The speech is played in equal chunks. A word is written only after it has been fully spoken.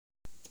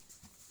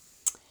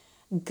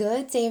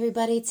Good day,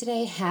 everybody,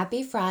 today.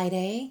 Happy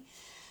Friday.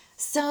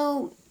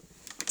 So,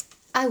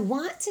 I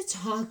want to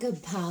talk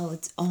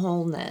about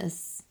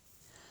wholeness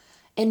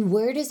and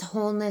where does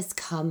wholeness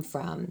come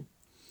from?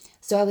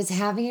 So, I was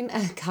having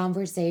a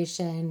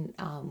conversation.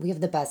 We have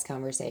the best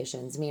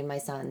conversations, me and my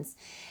sons.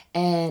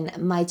 And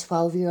my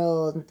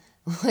 12-year-old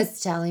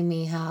was telling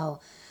me how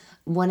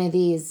one of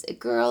these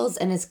girls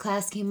in his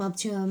class came up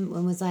to him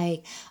and was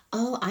like,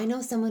 "Oh, I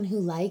know someone who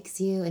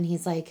likes you." And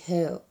he's like,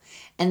 "Who?"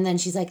 And then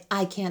she's like,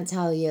 "I can't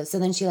tell you." So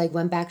then she like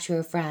went back to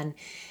her friend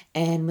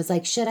and was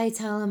like, "Should I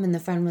tell him?" And the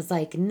friend was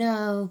like,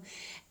 "No."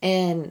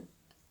 And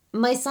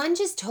my son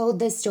just told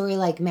this story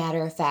like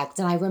matter of fact.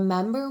 And I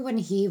remember when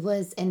he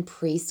was in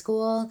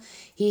preschool,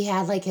 he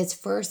had like his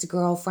first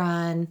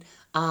girlfriend.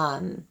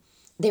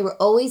 They were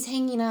always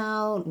hanging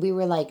out. We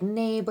were like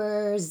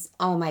neighbors.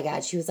 Oh my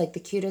God, she was like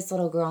the cutest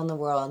little girl in the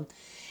world.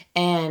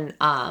 And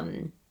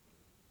I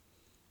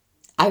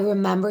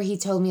remember he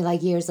told me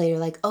like years later,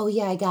 like, "Oh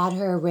yeah, I got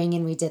her a ring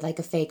and we did like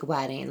a fake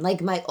wedding."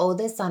 Like my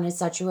oldest son is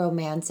such a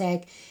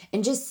romantic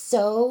and just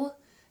so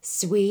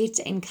sweet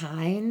and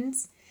kind.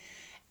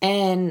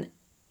 And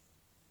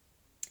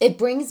it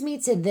brings me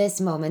to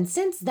this moment.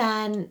 Since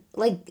then,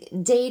 like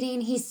dating,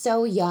 he's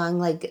so young,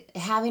 like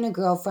having a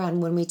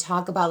girlfriend, when we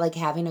talk about like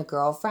having a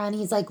girlfriend,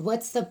 he's like,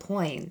 "What's the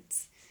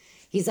point?"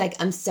 He's like,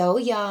 "I'm so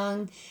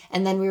young."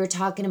 And then we were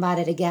talking about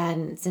it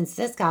again since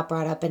this got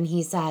brought up, and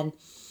he said,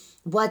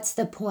 "What's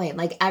the point?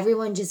 Like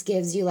everyone just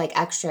gives you like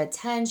extra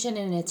attention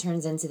and it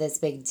turns into this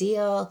big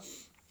deal."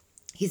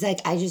 He's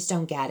like, "I just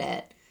don't get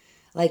it.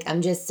 Like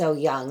I'm just so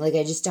young. Like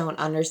I just don't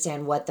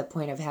understand what the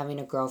point of having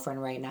a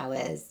girlfriend right now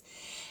is."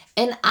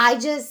 And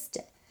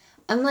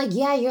I'm like,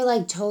 "Yeah, you're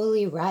like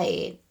totally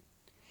right."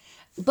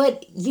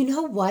 But you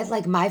know what?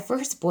 Like my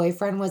first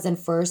boyfriend was in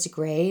first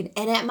grade.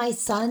 And at my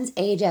son's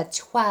age at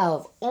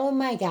 12, oh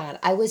my God,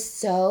 I was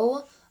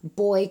so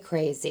boy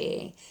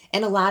crazy.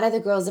 And a lot of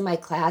the girls in my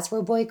class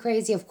were boy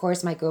crazy. Of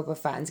course, my group of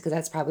friends, because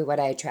that's probably what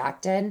I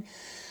attracted.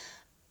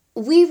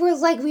 We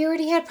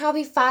already had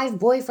probably five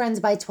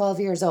boyfriends by 12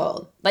 years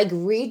old. Like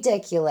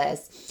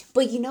ridiculous.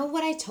 But you know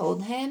what I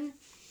told him?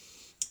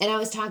 And I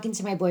was talking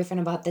to my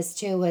boyfriend about this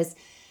too, was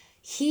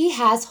he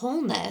has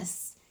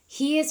wholeness.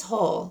 He is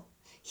whole.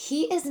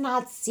 He is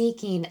not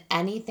seeking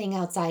anything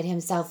outside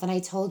himself. And I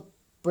told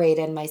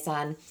Brayden, my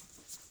son,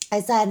 I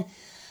said,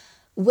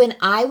 "When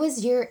I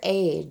was your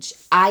age,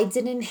 I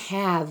didn't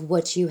have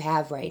what you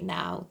have right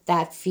now,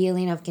 that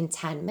feeling of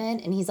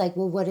contentment." And he's like,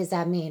 "Well, what does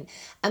that mean?"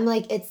 I'm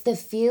like, "It's the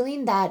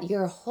feeling that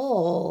you're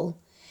whole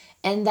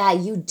and that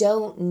you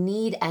don't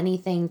need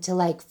anything to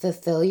like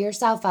fulfill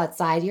yourself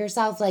outside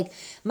yourself." Like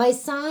my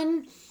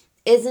son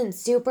isn't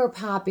super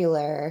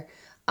popular.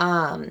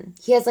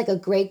 He has like a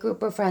great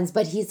group of friends,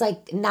 but he's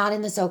like not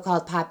in the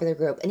so-called popular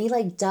group, and he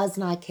like does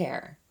not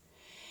care.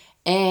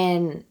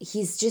 And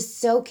he's just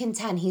so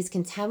content. He's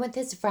content with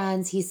his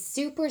friends. He's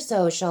super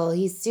social.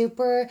 He's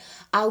super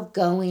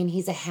outgoing.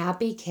 He's a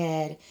happy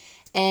kid.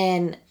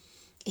 And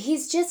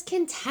he's just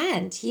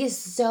content. He is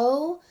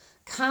so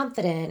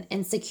confident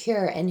and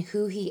secure in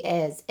who he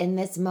is in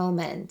this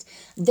moment.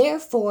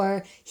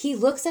 Therefore, he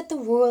looks at the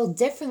world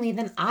differently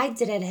than I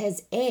did at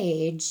his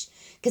age,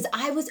 because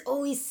I was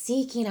always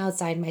seeking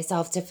outside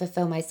myself to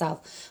fulfill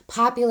myself.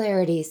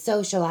 Popularity,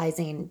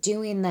 socializing,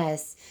 doing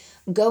this,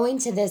 going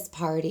to this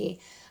party,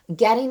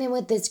 getting in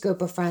with this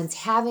group of friends,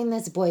 having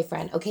this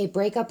boyfriend. Okay,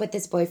 break up with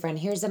this boyfriend.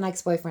 Here's the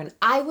next boyfriend.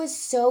 I was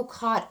so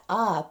caught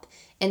up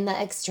in the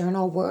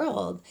external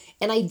world,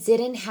 and I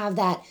didn't have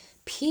that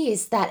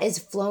peace that is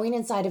flowing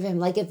inside of him.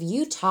 Like if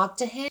you talk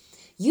to him,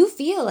 you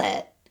feel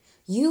it.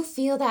 You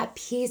feel that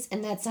peace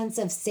and that sense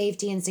of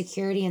safety and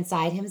security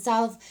inside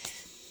himself.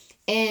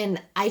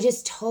 And I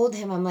just told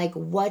him, I'm like,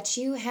 "What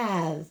you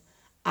have,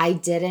 I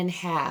didn't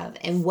have.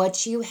 And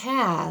what you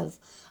have,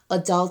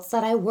 adults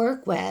that I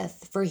work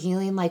with for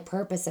healing like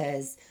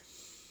purposes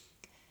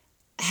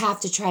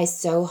have to try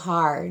so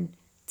hard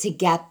to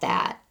get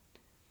that."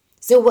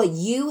 So what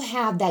you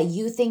have that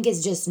you think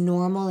is just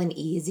normal and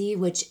easy,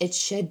 which it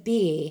should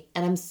be,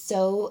 and I'm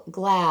so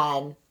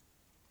glad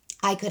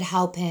I could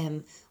help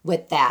him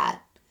with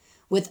that,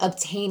 with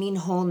obtaining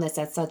wholeness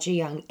at such a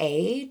young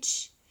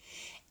age.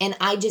 And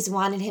I just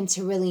wanted him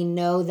to really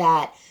know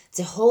that,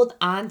 to hold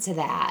on to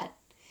that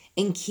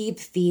and keep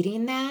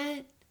feeding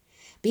that,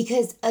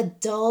 because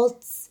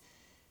adults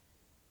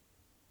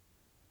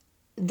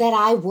that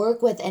I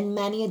work with and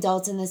many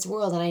adults in this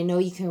world, and I know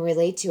you can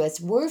relate to us,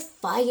 we're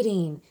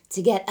fighting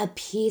to get a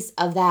piece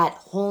of that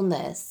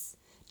wholeness.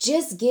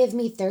 Just give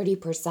me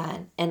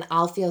 30% and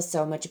I'll feel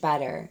so much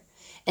better.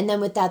 And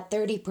then with that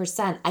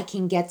 30%, I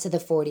can get to the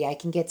 40, I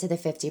can get to the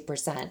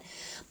 50%.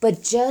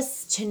 But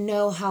just to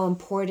know how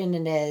important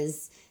it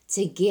is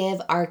to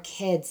give our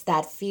kids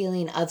that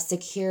feeling of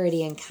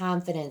security and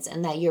confidence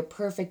and that you're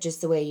perfect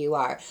just the way you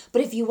are.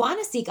 But if you want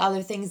to seek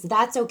other things,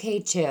 that's okay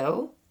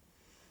too.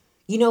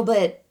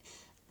 But,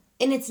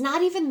 and it's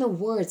not even the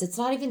words, it's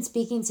not even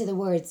speaking to the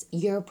words,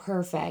 "You're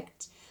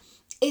perfect."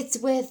 It's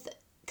with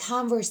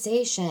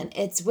conversation,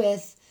 it's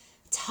with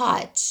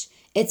touch,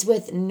 It's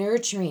with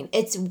nurturing.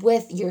 It's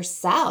with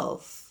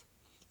yourself.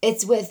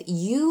 It's with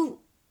you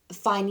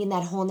finding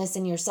that wholeness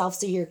in yourself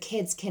so your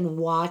kids can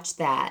watch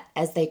that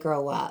as they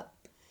grow up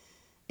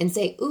and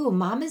say, ooh,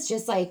 mom is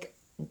just like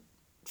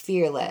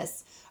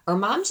fearless. Or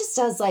mom just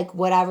does like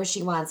whatever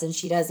she wants and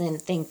she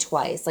doesn't think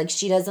twice. Like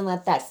she doesn't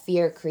let that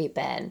fear creep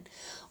in.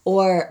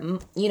 Or,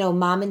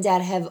 mom and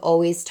dad have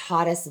always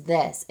taught us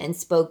this and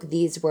spoke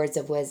these words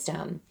of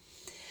wisdom.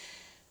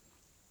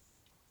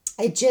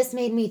 It just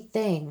made me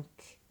think.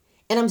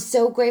 And I'm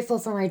so grateful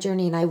for my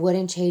journey and I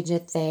wouldn't change a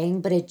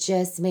thing, but it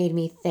just made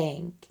me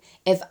think.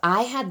 If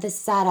I had the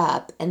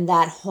setup and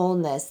that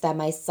wholeness that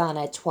my son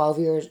at 12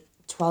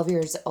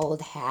 years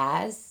old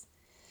has,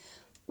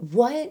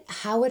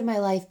 how would my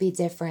life be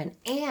different?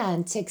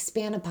 And to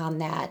expand upon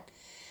that,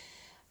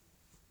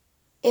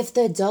 if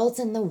the adults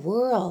in the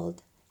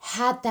world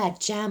had that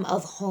gem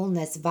of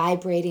wholeness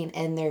vibrating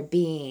in their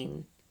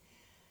being,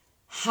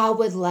 how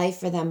would life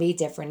for them be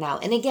different now?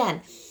 And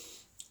again,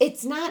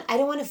 I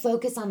don't want to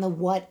focus on the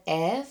what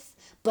if,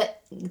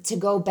 but to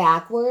go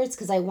backwards,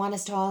 because I want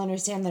us to all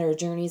understand that our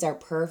journeys are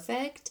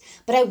perfect.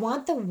 But I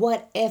want the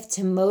what if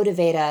to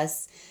motivate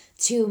us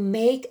to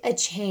make a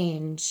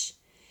change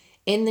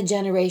in the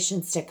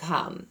generations to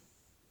come.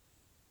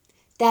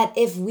 That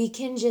if we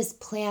can just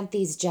plant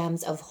these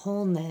gems of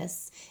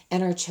wholeness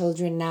in our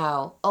children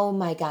now, oh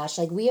my gosh,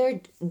 like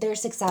they're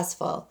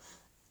successful.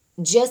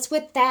 Just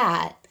with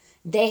that,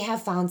 they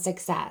have found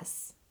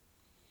success.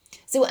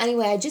 So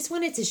anyway, I just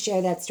wanted to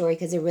share that story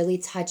because it really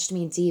touched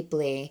me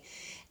deeply.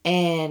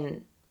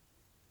 And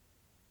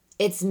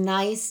it's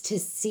nice to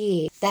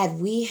see that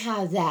we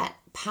have that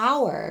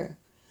power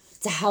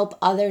to help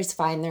others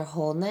find their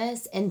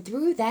wholeness. And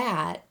through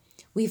that,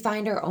 we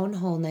find our own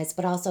wholeness,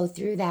 but also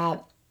through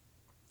that,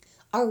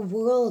 our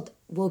world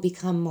will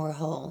become more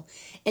whole.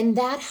 And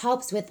that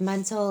helps with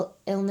mental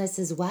illness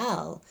as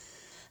well.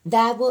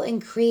 That will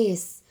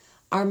increase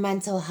our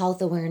mental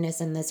health awareness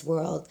in this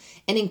world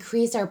and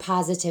increase our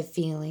positive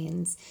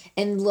feelings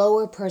and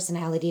lower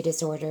personality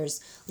disorders,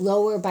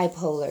 lower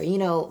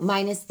bipolar,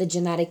 minus the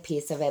genetic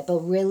piece of it. But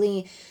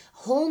really,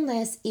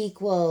 wholeness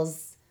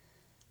equals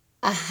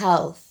a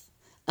health,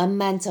 a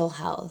mental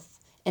health,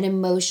 an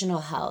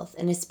emotional health,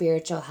 and a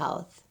spiritual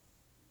health.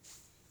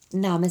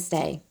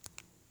 Namaste.